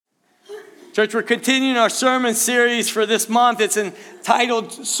Church, we're continuing our sermon series for this month. It's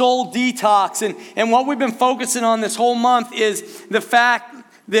entitled Soul Detox. And what we've been focusing on this whole month is the fact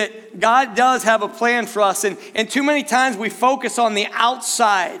that God does have a plan for us. And too many times we focus on the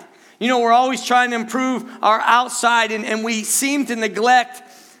outside. You know, we're always trying to improve our outside, and we seem to neglect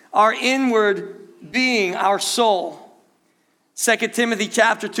our inward being, our soul. 2 Timothy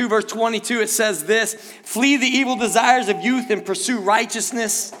chapter 2, verse 22, it says this: "Flee the evil desires of youth and pursue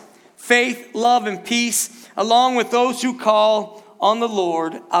righteousness, faith, love, and peace, along with those who call on the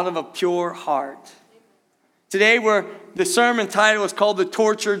Lord out of a pure heart." Today, the sermon title is called The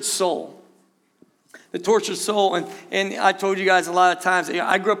Tortured Soul. The Tortured Soul. And I told you guys a lot of times,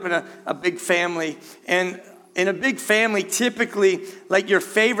 I grew up in a big family. And in a big family, typically, like your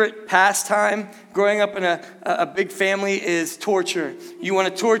favorite pastime growing up in a big family is torture. You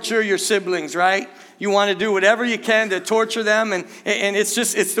want to torture your siblings, right? You want to do whatever you can to torture them, and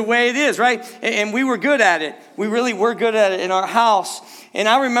it's the way it is, right? And we were good at it. We really were good at it in our house. And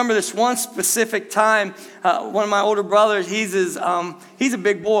I remember this one specific time, one of my older brothers, he's a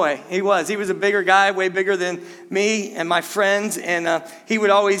big boy. He was a bigger guy, way bigger than me and my friends, and he would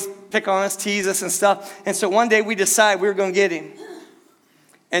always pick on us, tease us and stuff. And so one day we decided we were going to get him.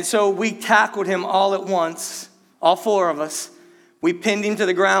 And so we tackled him all at once, all four of us. We pinned him to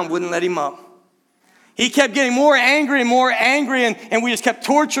the ground, wouldn't let him up. He kept getting more angry, and we just kept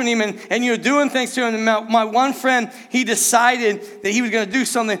torturing him and doing things to him. And my one friend, he decided that he was going to do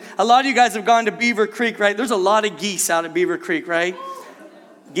something. A lot of you guys have gone to Beaver Creek, right? There's a lot of geese out at Beaver Creek, right?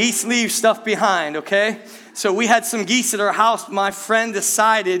 Geese leave stuff behind, okay? So we had some geese at our house. My friend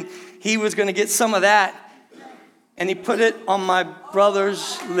decided he was going to get some of that, and he put it on my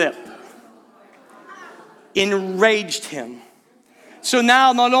brother's lip. Enraged him. So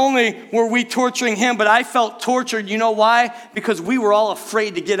now not only were we torturing him, but I felt tortured. You know why? Because we were all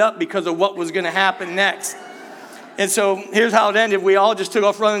afraid to get up because of what was going to happen next. And so here's how it ended. We all just took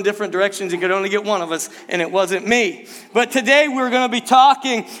off running different directions. You could only get one of us, and it wasn't me. But today we're going to be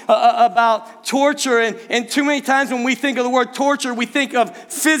talking about torture. And too many times when we think of the word torture, we think of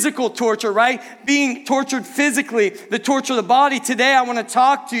physical torture, right? Being tortured physically, the torture of the body. Today I want to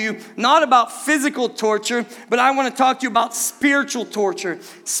talk to you not about physical torture, but I want to talk to you about spiritual torture.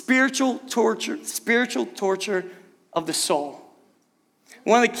 Spiritual torture of the soul.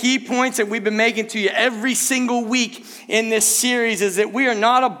 One of the key points that we've been making to you every single week in this series is that we are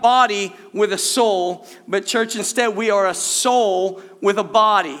not a body with a soul, but church, instead we are a soul with a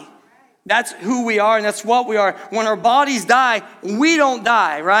body. That's who we are, and that's what we are. When our bodies die, we don't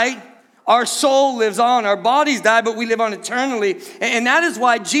die, right? Our soul lives on. Our bodies die, but we live on eternally. And that is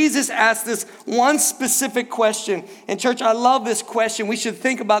why Jesus asked this one specific question. And church, I love this question. We should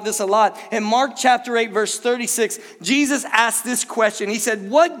think about this a lot. In Mark chapter 8, verse 36, Jesus asked this question. He said,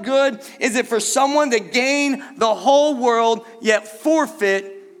 "What good is it for someone to gain the whole world, yet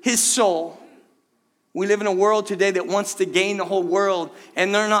forfeit his soul?" We live in a world today that wants to gain the whole world,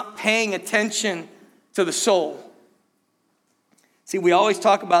 and they're not paying attention to the soul. See, we always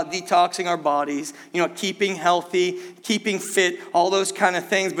talk about detoxing our bodies, keeping healthy, keeping fit, all those kind of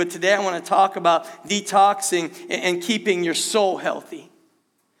things. But today I want to talk about detoxing and keeping your soul healthy.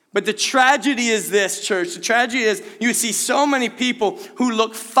 But the tragedy is this, church. The tragedy is you see so many people who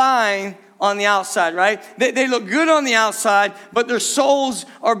look fine on the outside, right? They look good on the outside, but their souls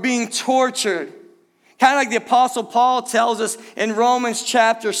are being tortured. Kind of like the Apostle Paul tells us in Romans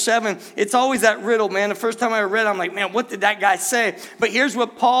chapter 7. It's always that riddle, man. The first time I read it, I'm like, man, what did that guy say? But here's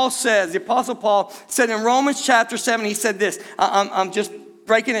what Paul says. The Apostle Paul said in Romans chapter 7, he said this. I'm just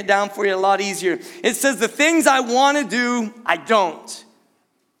breaking it down for you a lot easier. It says, "The things I want to do, I don't.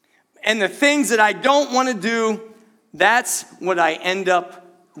 And the things that I don't want to do, that's what I end up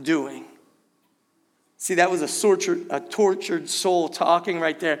doing." See, that was a tortured soul talking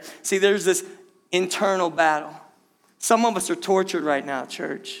right there. See, there's this internal battle. Some of us are tortured right now,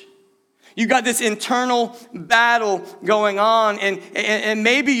 church. You got this internal battle going on, and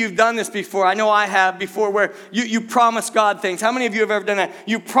maybe you've done this before. I know I have before, where you promise God things. How many of you have ever done that?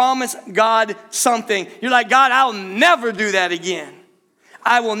 You promise God something. You're like, "God, I'll never do that again.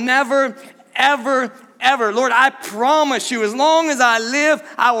 I will never, ever, ever. Lord, I promise you, as long as I live,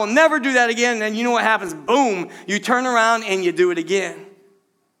 I will never do that again." And then you know what happens? Boom, you turn around and you do it again.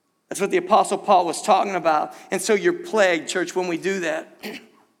 That's what the Apostle Paul was talking about. And so you're plagued, church, when we do that.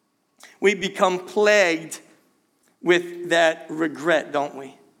 We become plagued with that regret, don't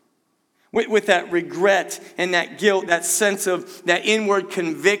we? With that regret and that guilt, that sense of that inward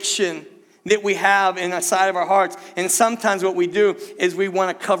conviction that we have in the side of our hearts. And sometimes what we do is we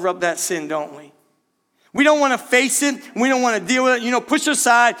want to cover up that sin, don't we? We don't want to face it. We don't want to deal with it. Push it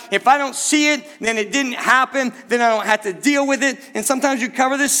aside. If I don't see it, then it didn't happen. Then I don't have to deal with it. And sometimes you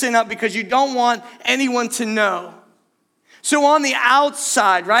cover this sin up because you don't want anyone to know. So on the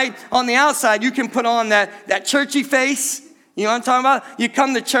outside, right? On the outside, you can put on that churchy face. You know what I'm talking about? You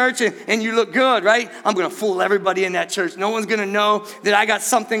come to church and you look good, right? I'm going to fool everybody in that church. No one's going to know that I got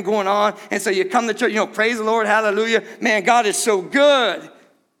something going on. And so you come to church, praise the Lord, hallelujah. Man, God is so good.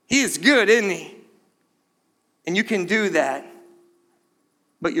 He is good, isn't he? And you can do that.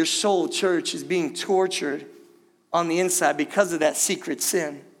 But your soul, church, is being tortured on the inside because of that secret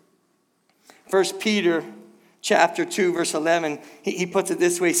sin. 1 Peter chapter 2, verse 11, he puts it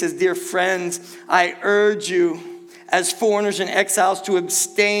this way. He says, "Dear friends, I urge you as foreigners and exiles to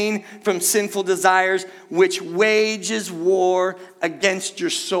abstain from sinful desires which wages war against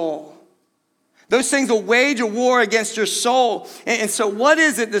your soul." Those things will wage a war against your soul. And so what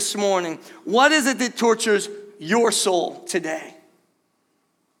is it this morning? What is it that tortures your soul today?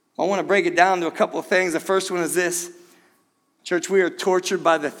 I want to break it down to a couple of things. The first one is this. Church, we are tortured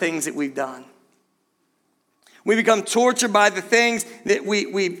by the things that we've done. We become tortured by the things that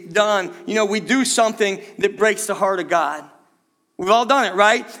we've done. We do something that breaks the heart of God. We've all done it,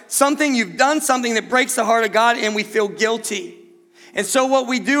 right? You've done something that breaks the heart of God and we feel guilty. And so what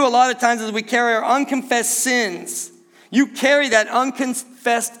we do a lot of times is we carry our unconfessed sins. You carry that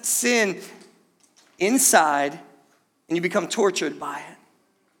unconfessed sin inside, and you become tortured by it.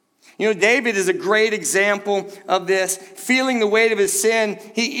 David is a great example of this. Feeling the weight of his sin,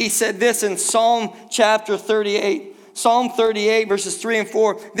 he said this in Psalm chapter 38. Psalm 38, verses 3 and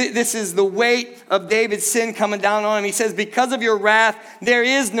 4. This is the weight of David's sin coming down on him. He says, "Because of your wrath, there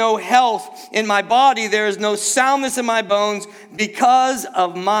is no health in my body. There is no soundness in my bones because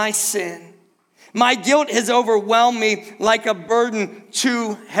of my sin. My guilt has overwhelmed me like a burden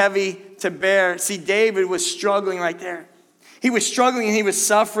too heavy to bear." See, David was struggling right there. He was struggling and he was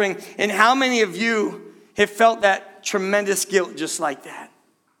suffering. And how many of you have felt that tremendous guilt just like that?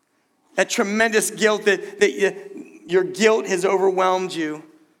 That tremendous guilt that your guilt has overwhelmed you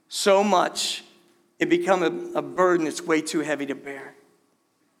so much it become a burden that's way too heavy to bear.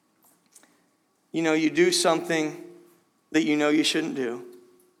 You do something that you shouldn't do.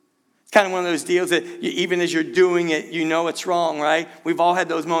 It's kind of one of those deals that even as you're doing it, it's wrong, right? We've all had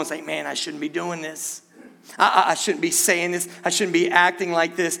those moments like, man, I shouldn't be doing this. I shouldn't be saying this. I shouldn't be acting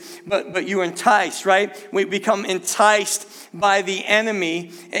like this. But you're enticed, right? We become enticed by the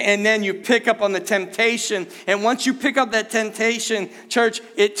enemy, and then you pick up on the temptation. And once you pick up that temptation, church,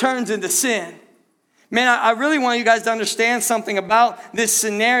 it turns into sin. Man, I really want you guys to understand something about this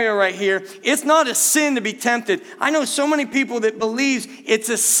scenario right here. It's not a sin to be tempted. I know so many people that believes it's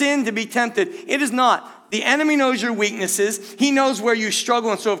a sin to be tempted. It is not. The enemy knows your weaknesses. He knows where you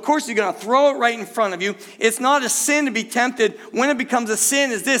struggle. And so, of course, he's going to throw it right in front of you. It's not a sin to be tempted. When it becomes a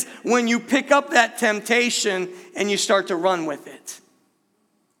sin is this: when you pick up that temptation and you start to run with it.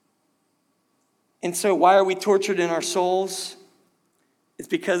 And so why are we tortured in our souls? It's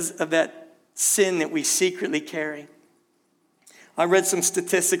because of that sin that we secretly carry. I read some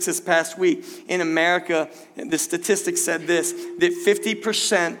statistics this past week. In America, the statistics said this, that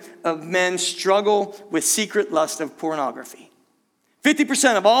 50% of men struggle with secret lust of pornography.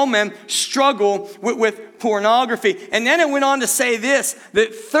 50% of all men struggle with pornography. And then it went on to say this,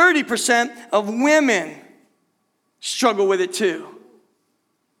 that 30% of women struggle with it too.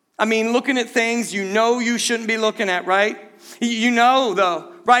 I mean, looking at things you shouldn't be looking at, right?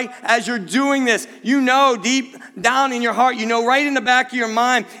 Though, right? As you're doing this, deep down in your heart, right in the back of your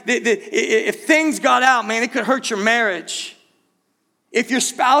mind, that if things got out, man, it could hurt your marriage. If your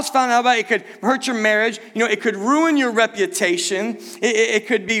spouse found out about it, it could hurt your marriage. It could ruin your reputation. It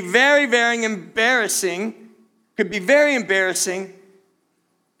could be very, very embarrassing. Could be very embarrassing.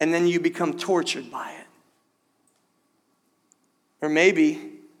 And then you become tortured by it. Or maybe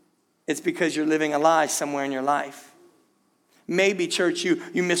it's because you're living a lie somewhere in your life. Maybe, church, you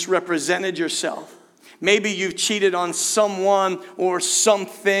misrepresented yourself. Maybe you've cheated on someone or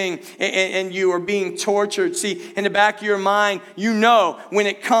something and you are being tortured. See, in the back of your mind, when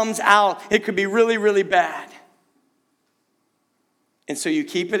it comes out, it could be really, really bad. And so you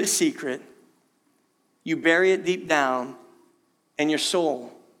keep it a secret. You bury it deep down and your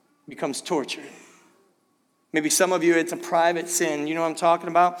soul becomes tortured. Maybe some of you, it's a private sin. You know what I'm talking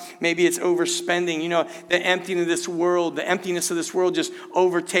about? Maybe it's overspending. You know, the emptiness of this world just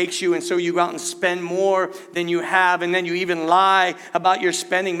overtakes you. And so you go out and spend more than you have. And then you even lie about your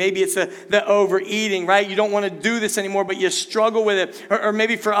spending. Maybe it's the overeating, right? You don't want to do this anymore, but you struggle with it. Or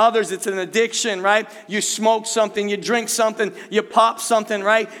maybe for others, it's an addiction, right? You smoke something, you drink something, you pop something,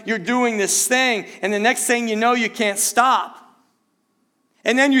 right? You're doing this thing. And the next thing you know, you can't stop.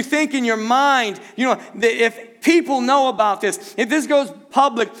 And then you think in your mind, you know, that if people know about this, if this goes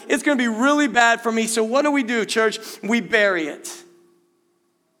public, it's going to be really bad for me. So what do, church? We bury it.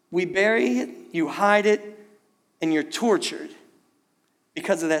 We bury it, you hide it, and you're tortured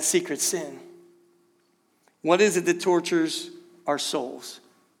because of that secret sin. What is it that tortures our souls?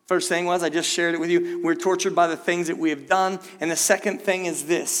 First thing was, I just shared it with you, we're tortured by the things that we have done. And the second thing is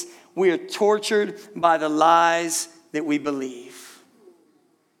this, we are tortured by the lies that we believe.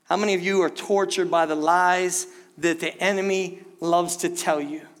 How many of you are tortured by the lies that the enemy loves to tell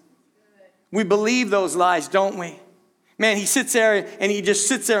you? We believe those lies, don't we? Man, he sits there and he just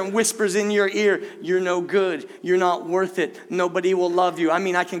sits there and whispers in your ear, you're no good, you're not worth it, nobody will love you. I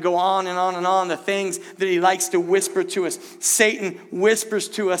mean, I can go on and on and on, the things that he likes to whisper to us. Satan whispers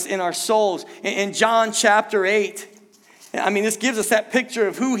to us in our souls. In John chapter 8, I mean, this gives us that picture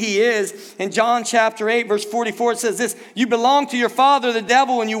of who he is. In John chapter 8, verse 44, it says this, you belong to your father, the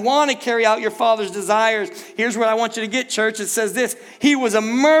devil, and you want to carry out your father's desires. Here's what I want you to get, church. It says this, he was a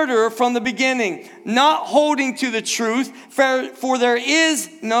murderer from the beginning, not holding to the truth, for there is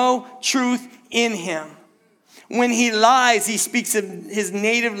no truth in him. When he lies, he speaks in his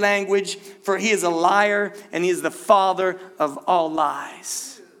native language, for he is a liar, and he is the father of all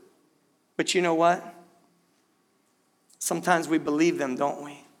lies. But you know what? Sometimes we believe them, don't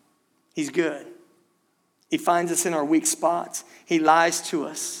we? He's good. He finds us in our weak spots. He lies to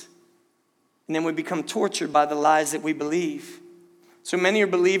us. And then we become tortured by the lies that we believe. So many are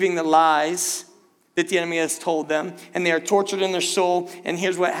believing the lies that the enemy has told them, and they are tortured in their soul. And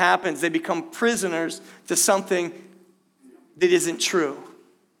here's what happens. They become prisoners to something that isn't true.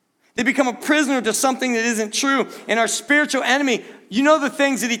 They become a prisoner to something that isn't true. And our spiritual enemy, you know the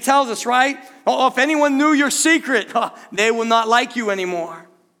things that he tells us, right? Oh, if anyone knew your secret, they will not like you anymore.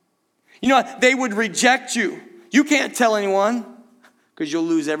 You know, they would reject you. You can't tell anyone because you'll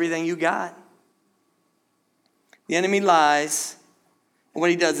lose everything you got. The enemy lies. And what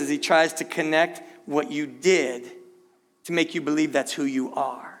he does is he tries to connect what you did to make you believe that's who you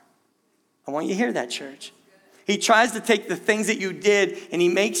are. I want you to hear that, church. He tries to take the things that you did and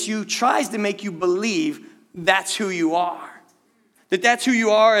he tries to make you believe that's who you are. That's who you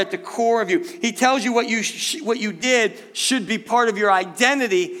are at the core of you. He tells you what you did should be part of your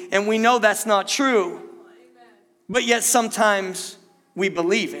identity, and we know that's not true. But yet sometimes we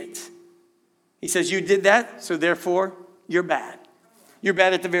believe it. He says, you did that, so therefore you're bad. You're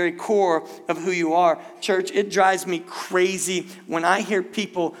bad at the very core of who you are. Church, it drives me crazy when I hear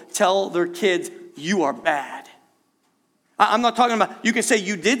people tell their kids, you are bad. I'm not talking about, you can say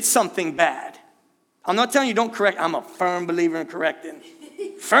you did something bad. I'm not telling you don't correct. I'm a firm believer in correcting.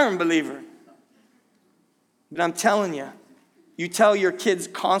 Firm believer. But I'm telling you, you tell your kids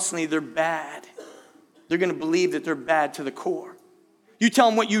constantly they're bad. They're going to believe that they're bad to the core. You tell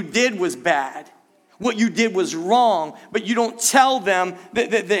them what you did was bad. What you did was wrong, but you don't tell them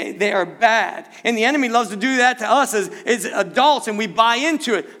that they are bad. And the enemy loves to do that to us as adults, and we buy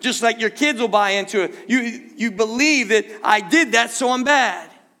into it, just like your kids will buy into it. You believe that I did that, so I'm bad.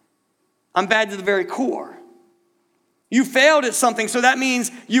 I'm bad to the very core. You failed at something, so that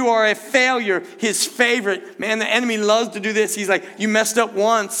means you are a failure. His favorite. Man, the enemy loves to do this. He's like, you messed up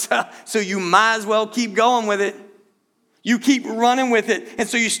once, so you might as well keep going with it. You keep running with it. And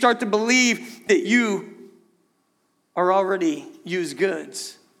so you start to believe that you are already used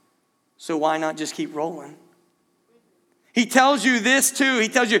goods. So why not just keep rolling? He tells you this too. He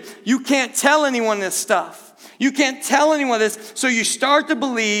tells you, you can't tell anyone this stuff. You can't tell anyone this. So you start to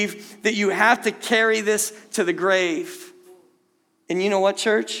believe that you have to carry this to the grave. And you know what,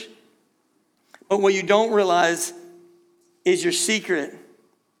 church? But what you don't realize is your secret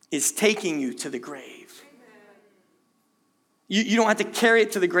is taking you to the grave. You don't have to carry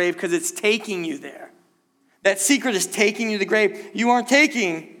it to the grave because it's taking you there. That secret is taking you to the grave. You aren't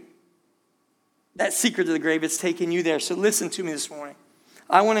taking that secret to the grave. It's taking you there. So listen to me this morning.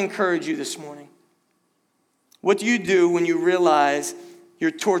 I want to encourage you this morning. What do you do when you realize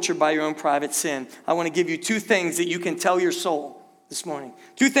you're tortured by your own private sin? I want to give you two things that you can tell your soul this morning.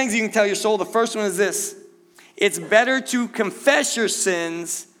 Two things you can tell your soul. The first one is this. It's better to confess your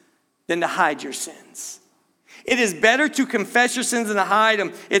sins than to hide your sins. It is better to confess your sins than to hide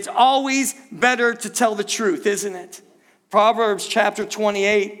them. It's always better to tell the truth, isn't it? Proverbs chapter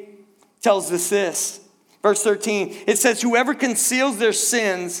 28 tells us this. Verse 13, it says, whoever conceals their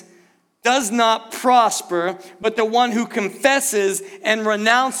sins does not prosper, but the one who confesses and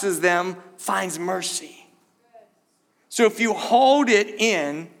renounces them finds mercy. So if you hold it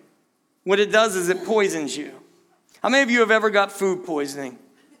in, what it does is it poisons you. How many of you have ever got food poisoning?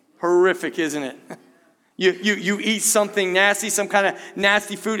 Horrific, isn't it? You eat something nasty, some kind of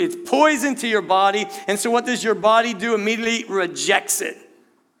nasty food. It's poison to your body. And so what does your body do? Immediately rejects it.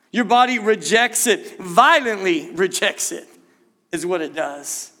 Your body rejects it, violently rejects it, is what it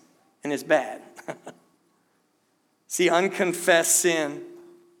does. And it's bad. See, unconfessed sin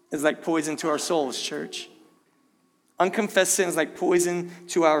is like poison to our souls, church. Unconfessed sin is like poison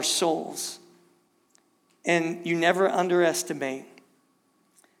to our souls. And you never underestimate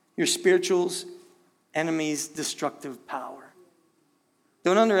your spiritual enemy's destructive power.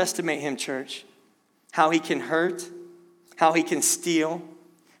 Don't underestimate him, church. How he can hurt, how he can steal,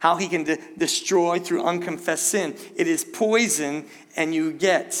 how he can destroy through unconfessed sin. It is poison, and you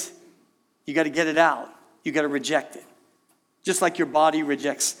got to get it out. You got to reject it. Just like your body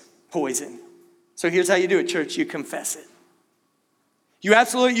rejects poison. So here's how you do it, church. You confess it.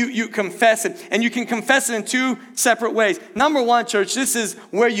 You confess it. And you can confess it in two separate ways. Number one, church, this is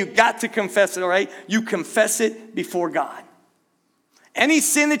where you got to confess it, all right? You confess it before God. Any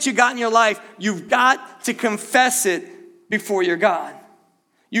sin that you got in your life, you've got to confess it before your God.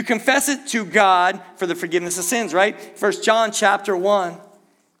 You confess it to God for the forgiveness of sins, right? 1 John chapter 1.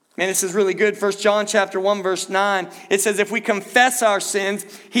 Man, this is really good. 1 John chapter 1, verse 9. It says, if we confess our sins,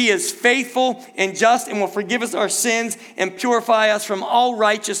 he is faithful and just and will forgive us our sins and purify us from all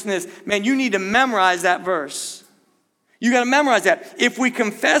righteousness. Man, you need to memorize that verse. You got to memorize that. If we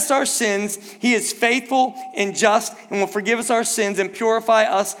confess our sins, he is faithful and just and will forgive us our sins and purify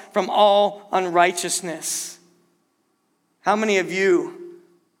us from all unrighteousness. How many of you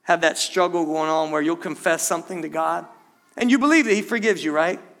have that struggle going on where you'll confess something to God and you believe that he forgives you,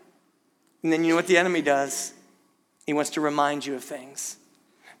 right? And then you know what the enemy does? He wants to remind you of things.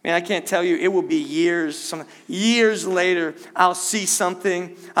 Man, I can't tell you, it will be years later, I'll see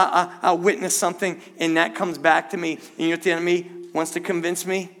something, I'll witness something, and that comes back to me. And you know what the enemy wants to convince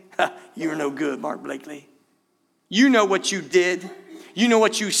me? You're no good, Mark Blakely. You know what you did. You know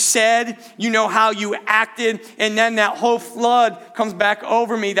what you said. You know how you acted. And then that whole flood comes back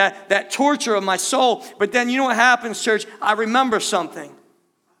over me, that torture of my soul. But then you know what happens, church? I remember something.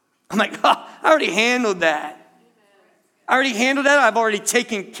 I'm like, I already handled that. I've already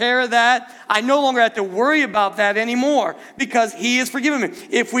taken care of that. I no longer have to worry about that anymore because he has forgiven me.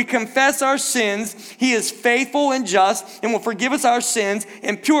 If we confess our sins, he is faithful and just and will forgive us our sins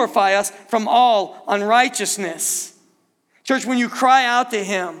and purify us from all unrighteousness. Church, when you cry out to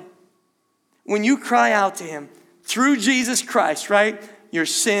him through Jesus Christ, right, your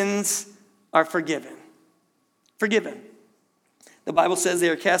sins are forgiven. Forgiven. The Bible says they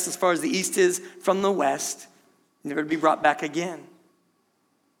are cast as far as the east is from the west, never to be brought back again.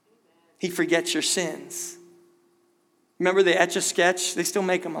 He forgets your sins. Remember the Etch-a-Sketch? They still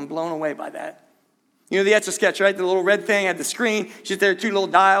make them. I'm blown away by that. You know the Etch-a-Sketch, right? The little red thing at the screen. Just there, two little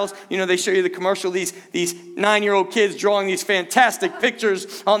dials. You know, they show you the commercial, these 9-year-old kids drawing these fantastic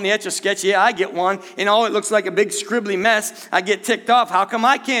pictures on the Etch-a-Sketch. Yeah, I get one. And all it looks like a big scribbly mess. I get ticked off. How come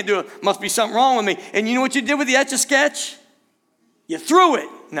I can't do it? Must be something wrong with me. And you know what you did with the Etch-a-Sketch? You threw it.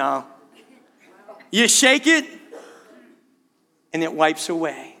 No. You shake it, and it wipes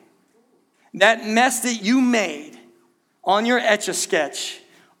away. That mess that you made on your Etch-a-Sketch,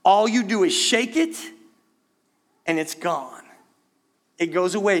 all you do is shake it, and it's gone. It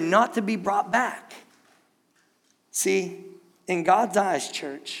goes away, not to be brought back. See, in God's eyes,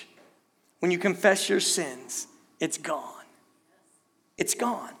 church, when you confess your sins, it's gone. It's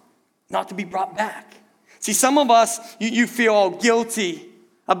gone, not to be brought back. See, some of us, you feel all guilty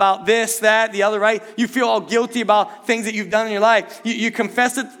about this, that, the other, right? You feel all guilty about things that you've done in your life. You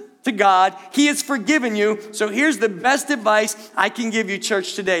confess it to God. He has forgiven you. So here's the best advice I can give you,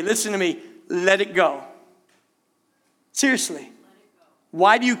 church, today. Listen to me. Let it go. Seriously.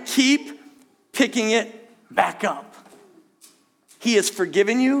 Why do you keep picking it back up? He has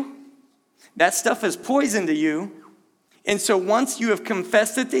forgiven you. That stuff is poison to you. And so once you have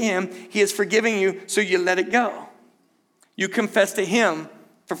confessed it to him, he has forgiven you, so you let it go. You confess to him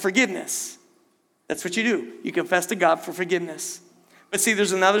for forgiveness. That's what you do. You confess to God for forgiveness. But see,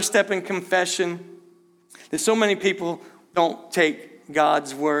 there's another step in confession that so many people don't take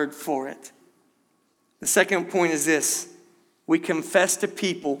God's word for it. The second point is this. We confess to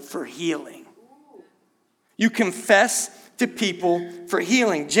people for healing. You confess to people for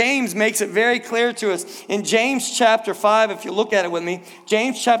healing. James makes it very clear to us. In James chapter 5, if you look at it with me,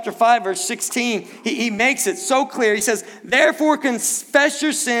 James chapter 5, verse 16, he makes it so clear. He says, therefore confess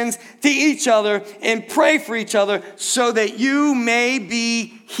your sins to each other and pray for each other so that you may be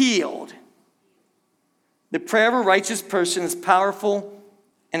healed. The prayer of a righteous person is powerful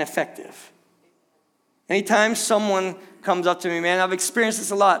and effective. Anytime someone comes up to me, man, I've experienced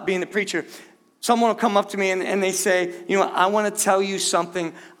this a lot being the preacher. Someone will come up to me and they say, you know, I want to tell you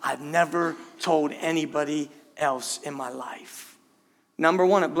something I've never told anybody else in my life. Number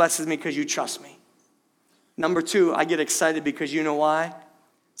one, it blesses me because you trust me. Number two, I get excited because you know why?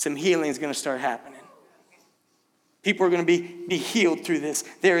 Some healing is going to start happening. People are going to be healed through this.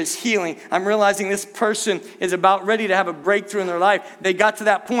 There is healing. I'm realizing this person is about ready to have a breakthrough in their life. They got to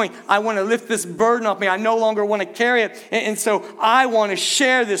that point. I want to lift this burden off me. I no longer want to carry it. And so I want to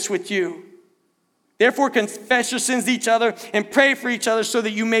share this with you. Therefore, confess your sins to each other and pray for each other so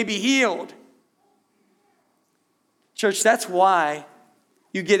that you may be healed. Church, that's why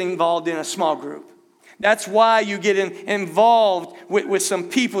you get involved in a small group. That's why you get involved with some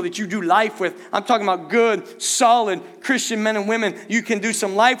people that you do life with. I'm talking about good, solid Christian men and women. You can do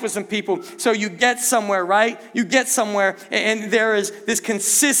some life with some people so you get somewhere, right? You get somewhere and there is this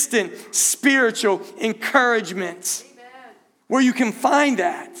consistent spiritual encouragement. Amen. Where you can find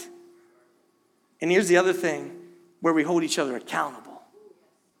that. And here's the other thing, where we hold each other accountable.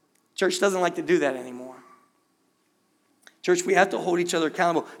 Church doesn't like to do that anymore. Church, we have to hold each other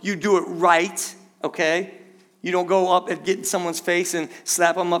accountable. You do it right, okay? You don't go up and get in someone's face and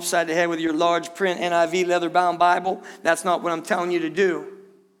slap them upside the head with your large print NIV leather-bound Bible. That's not what I'm telling you to do.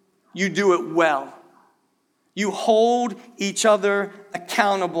 You do it well. You hold each other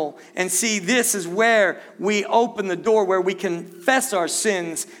accountable. And see, this is where we open the door, where we confess our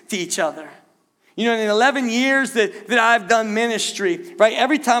sins to each other. You know, in 11 years that I've done ministry, right,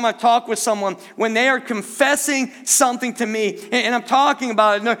 every time I talk with someone, when they are confessing something to me, and I'm talking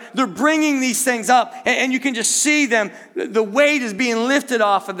about it, and they're bringing these things up, and you can just see them, the weight is being lifted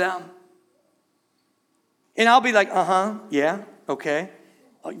off of them. And I'll be like, yeah, okay,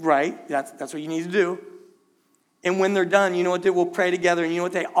 right, that's what you need to do. And when they're done, you know what, we'll pray together, and you know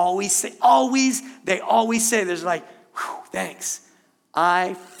what they always say? They always say, there's like, thanks,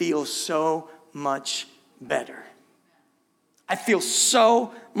 I feel so much better. I feel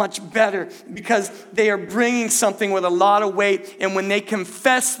so much better because they are bringing something with a lot of weight. And when they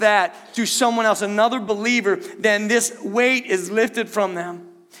confess that to someone else, another believer, then this weight is lifted from them.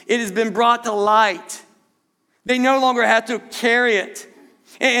 It has been brought to light. They no longer have to carry it.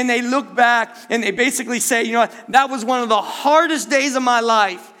 And they look back and they basically say, you know what, that was one of the hardest days of my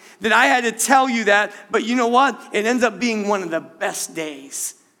life that I had to tell you that. But you know what? It ends up being one of the best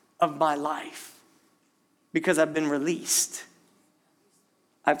days of my life because I've been released.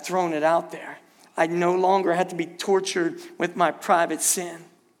 I've thrown it out there. I no longer have to be tortured with my private sin.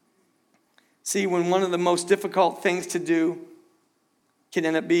 See, when one of the most difficult things to do can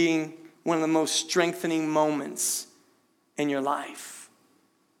end up being one of the most strengthening moments in your life,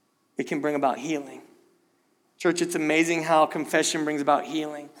 it can bring about healing. Church, it's amazing how confession brings about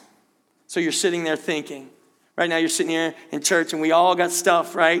healing. So you're sitting there thinking, right now you're sitting here in church and we all got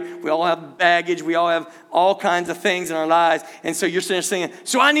stuff, right? We all have baggage. We all have all kinds of things in our lives. And so you're sitting there saying,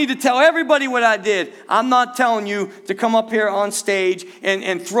 so I need to tell everybody what I did. I'm not telling you to come up here on stage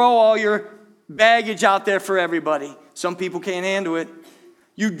and throw all your baggage out there for everybody. Some people can't handle it.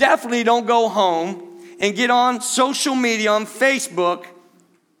 You definitely don't go home and get on social media, on Facebook,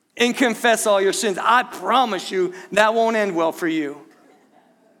 and confess all your sins. I promise you that won't end well for you.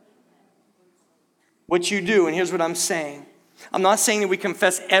 What you do, and here's what I'm saying. I'm not saying that we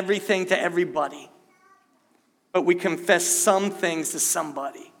confess everything to everybody, but we confess some things to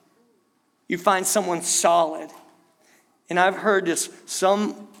somebody. You find someone solid. And I've heard this,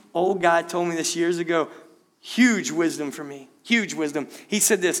 some old guy told me this years ago, huge wisdom for me, huge wisdom. He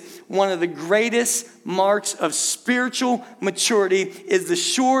said this, one of the greatest marks of spiritual maturity is the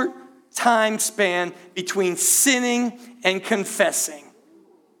short time span between sinning and confessing.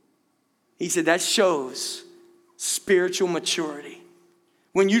 He said that shows spiritual maturity.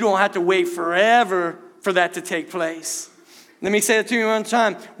 When you don't have to wait forever for that to take place. Let me say it to you one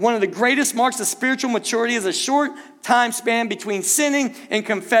time. One of the greatest marks of spiritual maturity is a short time span between sinning and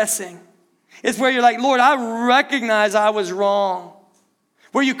confessing. It's where you're like, Lord, I recognize I was wrong.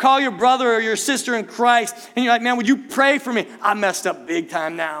 Where you call your brother or your sister in Christ and you're like, man, would you pray for me? I messed up big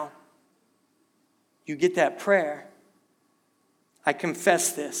time now. You get that prayer. I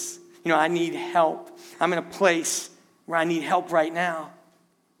confess this. You know, I need help. I'm in a place where I need help right now.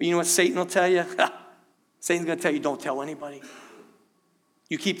 But you know what Satan will tell you? Satan's going to tell you, don't tell anybody.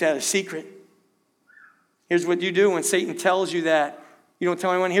 You keep that a secret. Here's what you do when Satan tells you that. You don't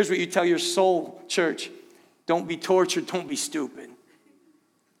tell anyone. Here's what you tell your soul, church. Don't be tortured. Don't be stupid.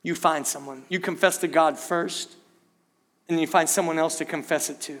 You find someone. You confess to God first, and then you find someone else to confess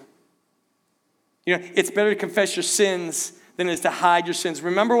it to. You know, it's better to confess your sins than it is to hide your sins.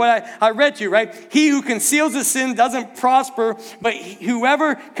 Remember what I read to you, right? He who conceals his sin doesn't prosper, but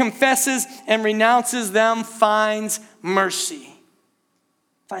whoever confesses and renounces them finds mercy.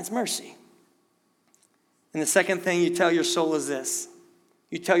 Finds mercy. And the second thing you tell your soul is this.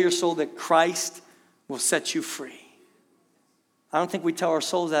 You tell your soul that Christ will set you free. I don't think we tell our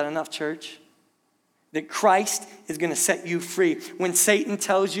souls that enough, church. That Christ is going to set you free. When Satan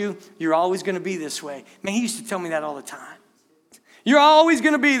tells you you're always going to be this way. Man, he used to tell me that all the time. You're always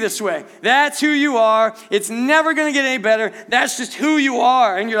going to be this way. That's who you are. It's never going to get any better. That's just who you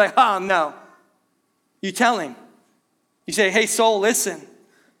are. And you're like, oh, no. You tell him. You say, hey, soul, listen.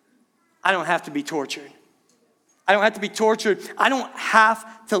 I don't have to be tortured. I don't have to be tortured. I don't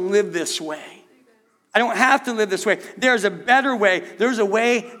have to live this way. I don't have to live this way. There's a better way. There's a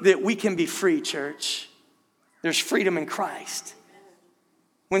way that we can be free, church. There's freedom in Christ.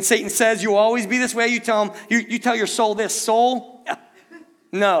 When Satan says you'll always be this way, you tell him, you tell your soul this. Soul,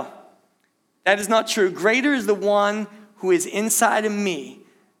 no, that is not true. Greater is the one who is inside of me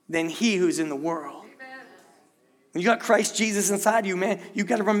than he who's in the world. When you got Christ Jesus inside of you, man, you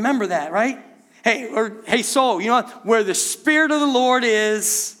got to remember that, right? Hey, soul, you know what? Where the Spirit of the Lord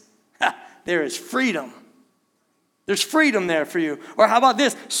is, there is freedom. There's freedom there for you. Or how about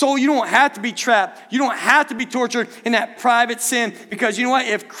this? Soul, you don't have to be trapped. You don't have to be tortured in that private sin. Because you know what?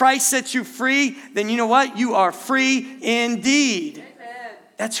 If Christ sets you free, then you know what? You are free indeed. Amen.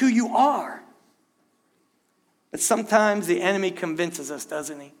 That's who you are. But sometimes the enemy convinces us,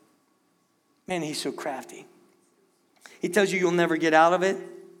 doesn't he? Man, he's so crafty. He tells you you'll never get out of it.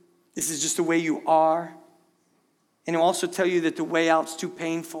 This is just the way you are. And he'll also tell you that the way out's too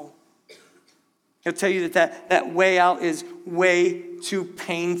painful. He'll tell you that way out is way too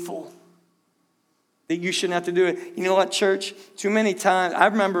painful. That you shouldn't have to do it. You know what, church? Too many times, I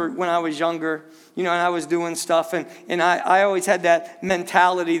remember when I was younger, you know, and I was doing stuff, and I always had that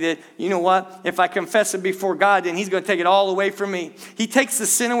mentality that, you know what, if I confess it before God, then he's going to take it all away from me. He takes the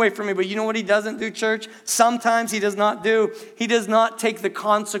sin away from me, but you know what he doesn't do, church? Sometimes he does not do. He does not take the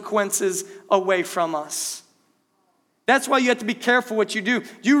consequences away from us. That's why you have to be careful what you do.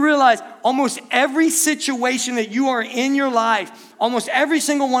 You realize almost every situation that you are in your life, almost every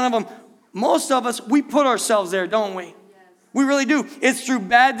single one of them, most of us, we put ourselves there, don't we? Yes. We really do. It's through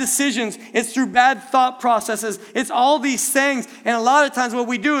bad decisions. It's through bad thought processes. It's all these things. And a lot of times what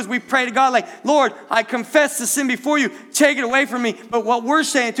we do is we pray to God like, Lord, I confess the sin before you. Take it away from me. But what we're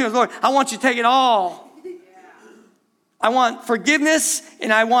saying to is, Lord, I want you to take it all. Yeah. I want forgiveness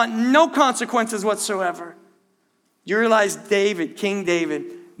and I want no consequences whatsoever. You realize David, King David,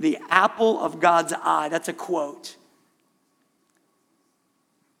 the apple of God's eye. That's a quote.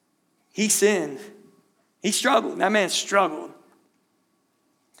 He sinned. He struggled. That man struggled.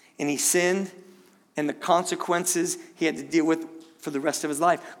 And he sinned, and the consequences he had to deal with for the rest of his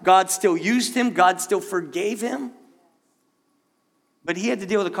life. God still used him. God still forgave him. But he had to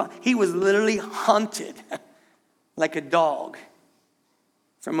deal with he was literally hunted like a dog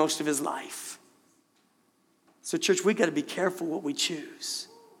for most of his life. So, church, we got to be careful what we choose.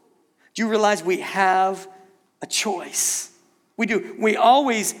 Do you realize we have a choice? We do. We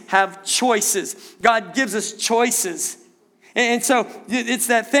always have choices. God gives us choices. And so it's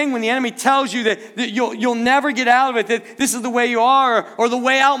that thing when the enemy tells you that you'll never get out of it, that this is the way you are, or the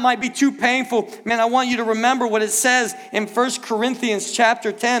way out might be too painful. Man, I want you to remember what it says in 1 Corinthians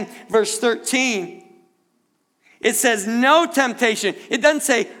chapter 10, verse 13. It says no temptation. It doesn't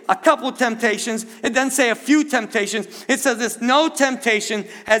say a couple of temptations. It doesn't say a few temptations. It says this: no temptation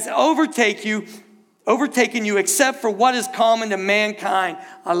has overtaken you except for what is common to mankind.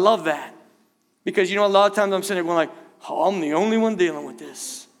 I love that. Because, you know, a lot of times I'm sitting there going like, oh, I'm the only one dealing with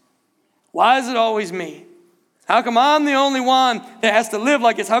this. Why is it always me? How come I'm the only one that has to live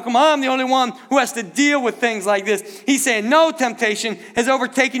like this? How come I'm the only one who has to deal with things like this? He's saying no temptation has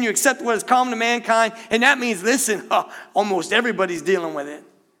overtaken you except what is common to mankind. And that means, listen, almost everybody's dealing with it.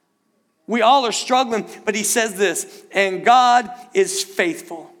 We all are struggling. But he says this: and God is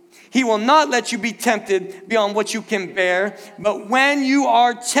faithful. He will not let you be tempted beyond what you can bear. But when you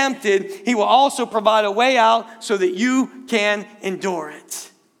are tempted, he will also provide a way out so that you can endure it.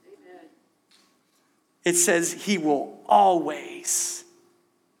 It says he will always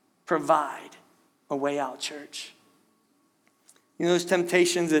provide a way out, church. You know those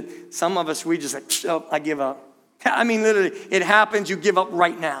temptations that some of us, we just like, oh, I give up. I mean, literally, it happens, you give up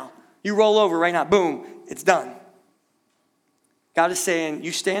right now. You roll over right now, boom, it's done. God is saying,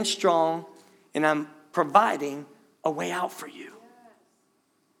 you stand strong, and I'm providing a way out for you.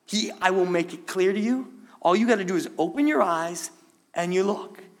 I will make it clear to you. All you got to do is open your eyes and you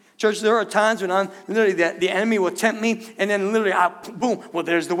look. Church, there are times when I'm literally, the enemy will tempt me, and then literally, boom, well,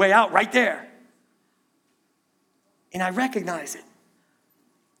 there's the way out right there. And I recognize it.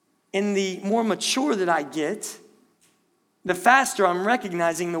 And the more mature that I get, the faster I'm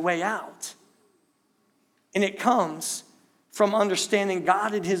recognizing the way out. And it comes from understanding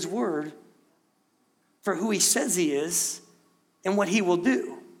God and his word for who he says he is and what he will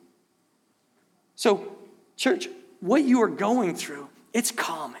do. So, church, what you are going through, it's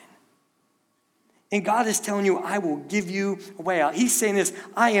common. And God is telling you, I will give you a way out. He's saying this,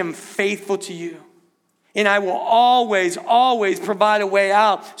 I am faithful to you. And I will always, always provide a way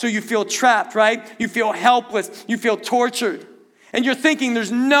out. So you feel trapped, right? You feel helpless. You feel tortured. And you're thinking,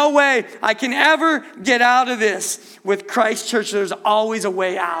 there's no way I can ever get out of this. With Christ Church, there's always a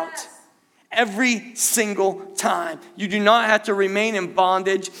way out. Every single time. You do not have to remain in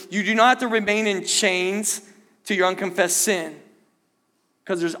bondage. You do not have to remain in chains to your unconfessed sin.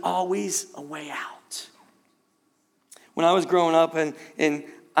 Because there's always a way out. When I was growing up, and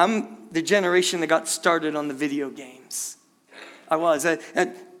I'm the generation that got started on the video games. I was.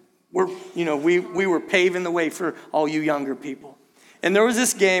 We were paving the way for all you younger people. And there was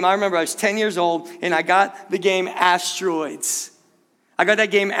this game, I remember I was 10 years old, and I got the game Asteroids. I got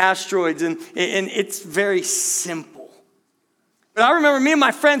that game Asteroids, and it's very simple. But I remember me and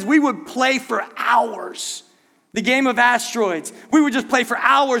my friends, we would play for hours. The game of Asteroids. We would just play for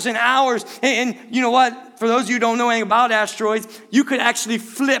hours and hours. And you know what? For those of you who don't know anything about Asteroids, you could actually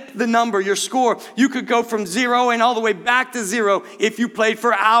flip the number, your score. You could go from 0 and all the way back to 0 if you played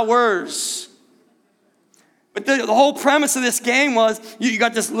for hours. But the whole premise of this game was you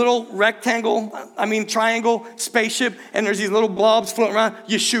got this little triangle spaceship, and there's these little blobs floating around.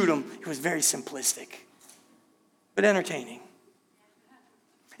 You shoot them. It was very simplistic, but entertaining.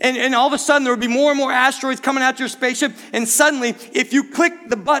 And all of a sudden, there would be more and more asteroids coming out your spaceship. And suddenly, if you click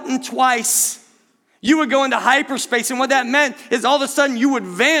the button twice, you would go into hyperspace. And what that meant is all of a sudden, you would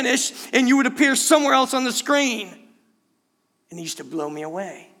vanish and you would appear somewhere else on the screen. And it used to blow me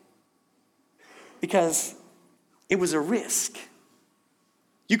away. Because it was a risk.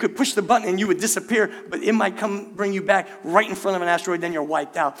 You could push the button and you would disappear, but it might come bring you back right in front of an asteroid, then you're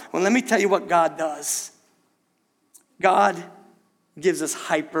wiped out. Well, let me tell you what God does. God gives us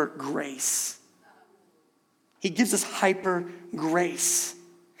hyper grace. He gives us hyper grace.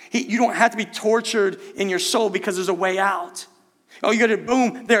 You don't have to be tortured in your soul because there's a way out. Oh, you got to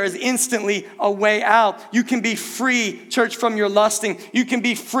boom, there is instantly a way out. You can be free, church, from your lusting. You can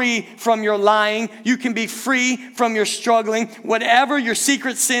be free from your lying. You can be free from your struggling. Whatever your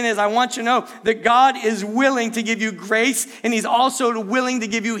secret sin is, I want you to know that God is willing to give you grace, and he's also willing to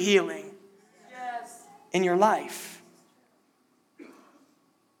give you healing in your life.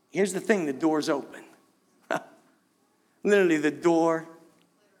 Here's the thing, the door's open. Literally, the door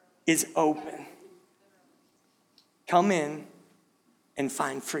is open. Come in and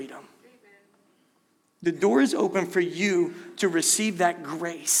find freedom. The door is open for you to receive that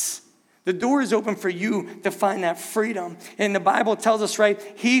grace. The door is open for you to find that freedom. And the Bible tells us, right,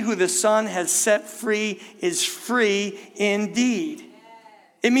 he who the Son has set free is free indeed.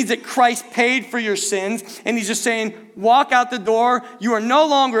 It means that Christ paid for your sins, and he's just saying, walk out the door. You are no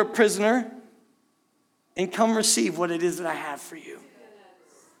longer a prisoner, and come receive what it is that I have for you.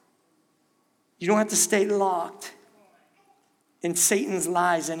 You don't have to stay locked in Satan's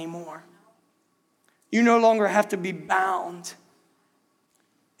lies anymore. You no longer have to be bound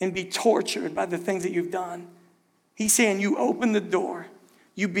and be tortured by the things that you've done. He's saying you open the door,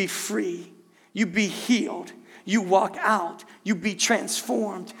 you be free, you be healed, you walk out, you be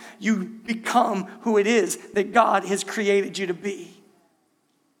transformed, you become who it is that God has created you to be.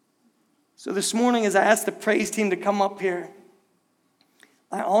 So this morning, as I ask the praise team to come up here,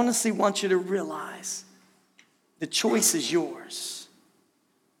 I honestly want you to realize the choice is yours.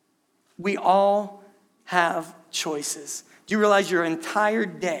 We all have choices. Do you realize your entire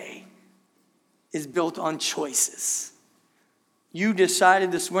day is built on choices? You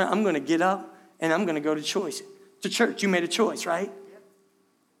decided this morning, I'm going to get up and I'm going to go to church. You made a choice, right?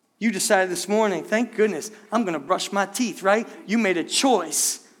 You decided this morning, thank goodness, I'm going to brush my teeth, right? You made a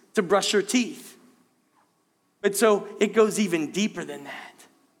choice to brush your teeth. But so it goes even deeper than that.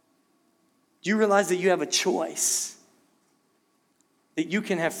 Do you realize that you have a choice? That you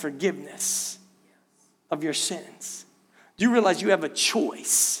can have forgiveness of your sins? Do you realize you have a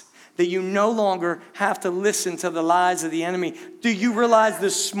choice? That you no longer have to listen to the lies of the enemy? Do you realize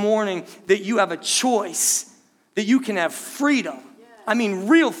this morning that you have a choice? That you can have freedom. I mean,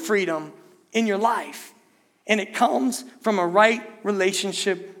 real freedom in your life. And it comes from a right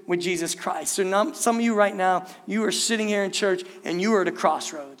relationship with Jesus Christ. So now, some of you right now, you are sitting here in church and you are at a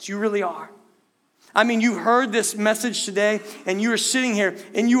crossroads. You really are. I mean, you heard this message today and you are sitting here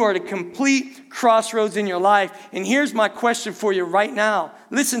and you are at a complete crossroads in your life. And here's my question for you right now.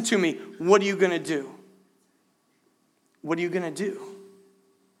 Listen to me. What are you going to do? What are you going to do?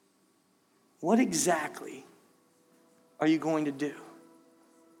 What exactly are you going to do?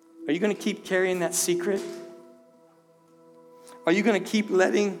 Are you going to keep carrying that secret? Are you going to keep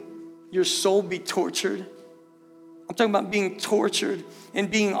letting your soul be tortured? I'm talking about being tortured and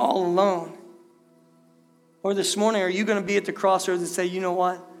being all alone. Or this morning, are you going to be at the crossroads and say, you know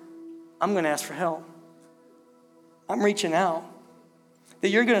what? I'm going to ask for help. I'm reaching out. That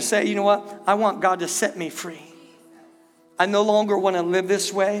you're going to say, you know what? I want God to set me free. I no longer want to live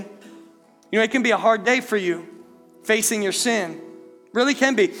this way. You know, it can be a hard day for you facing your sin. Really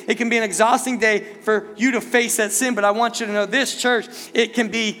can be. It can be an exhausting day for you to face that sin. But I want you to know this, church, it can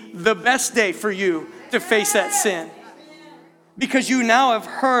be the best day for you to face that sin. Because you now have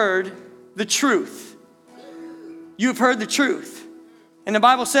heard the truth. You've heard the truth. And the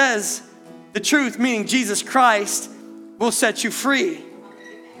Bible says the truth, meaning Jesus Christ, will set you free.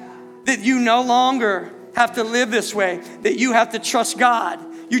 That you no longer have to live this way. That you have to trust God.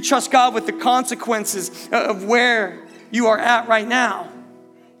 You trust God with the consequences of where you are at right now.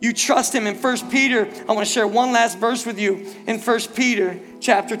 You trust him. In 1 Peter, I want to share one last verse with you. In 1 Peter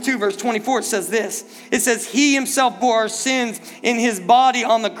chapter 2, verse 24, it says this. It says, he himself bore our sins in his body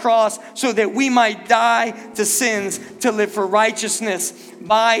on the cross so that we might die to sins to live for righteousness.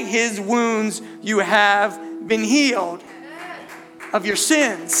 By his wounds you have been healed of your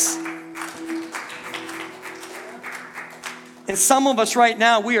sins. And some of us right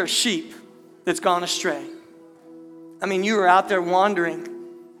now, we are sheep that's gone astray. I mean, you are out there wandering.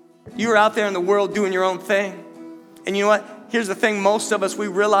 You are out there in the world doing your own thing. And you know what? Here's the thing. Most of us, we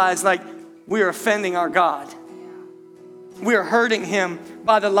realize like we are offending our God. We are hurting him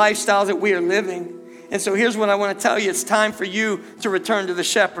by the lifestyles that we are living. And so here's what I want to tell you. It's time for you to return to the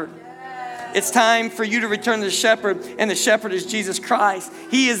shepherd. It's time for you to return to the shepherd. And the shepherd is Jesus Christ.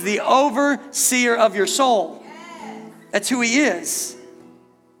 He is the overseer of your soul. That's who he is.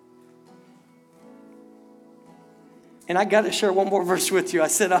 And I got to share one more verse with you. I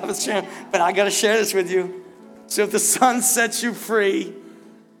said I was sharing, but I got to share this with you. So if the Son sets you free,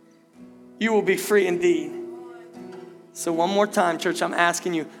 you will be free indeed. So one more time, church, I'm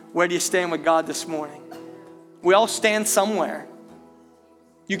asking you, where do you stand with God this morning? We all stand somewhere.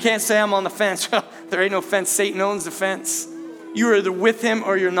 You can't say I'm on the fence. There ain't no fence. Satan owns the fence. You're either with him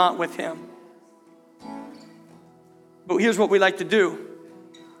or you're not with him. But here's what we like to do.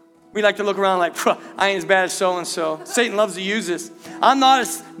 We like to look around like, I ain't as bad as so-and-so. Satan loves to use this. I'm not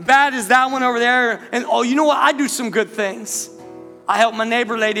as bad as that one over there. And oh, you know what? I do some good things. I help my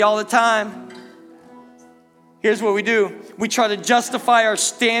neighbor lady all the time. Here's what we do. We try to justify our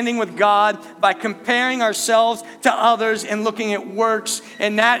standing with God by comparing ourselves to others and looking at works.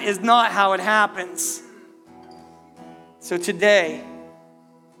 And that is not how it happens. So today,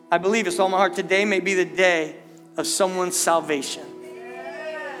 I believe it's all my heart, today may be the day of someone's salvation.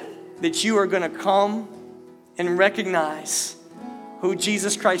 That you are going to come and recognize who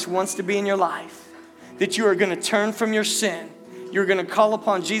Jesus Christ wants to be in your life. That you are going to turn from your sin. You're going to call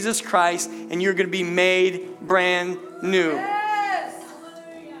upon Jesus Christ and you're going to be made brand new. Yes.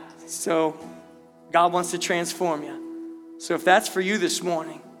 So God wants to transform you. So if that's for you this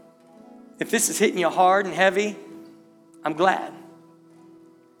morning, if this is hitting you hard and heavy, I'm glad.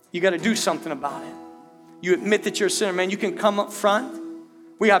 You got to do something about it. You admit that you're a sinner. Man, you can come up front.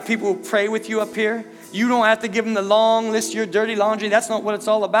 We have people who pray with you up here. You don't have to give them the long list of your dirty laundry. That's not what it's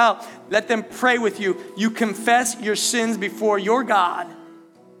all about. Let them pray with you. You confess your sins before your God.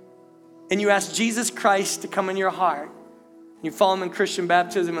 And you ask Jesus Christ to come in your heart. You follow him in Christian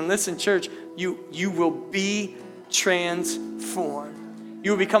baptism. And listen, church, you will be transformed.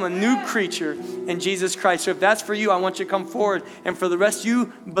 You will become a new creature in Jesus Christ. So if that's for you, I want you to come forward. And for the rest of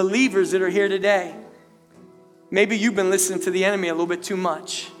you believers that are here today, maybe you've been listening to the enemy a little bit too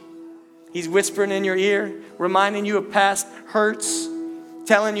much. He's whispering in your ear, reminding you of past hurts,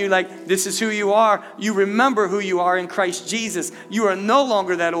 telling you like, this is who you are. You remember who you are in Christ Jesus. You are no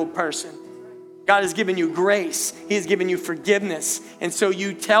longer that old person. God has given you grace. He has given you forgiveness. And so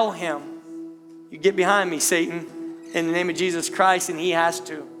you tell him, you get behind me, Satan, in the name of Jesus Christ, and he has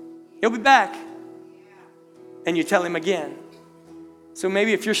to. He'll be back. and you tell him again. So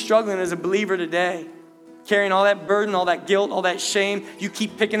maybe if you're struggling as a believer today, carrying all that burden, all that guilt, all that shame, you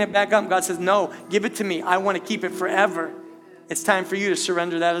keep picking it back up. God says, no, give it to me. I want to keep it forever. It's time for you to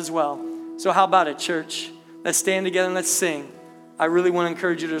surrender that as well. So how about it, church? Let's stand together and let's sing. I really want to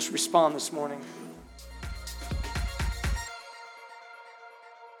encourage you to just respond this morning.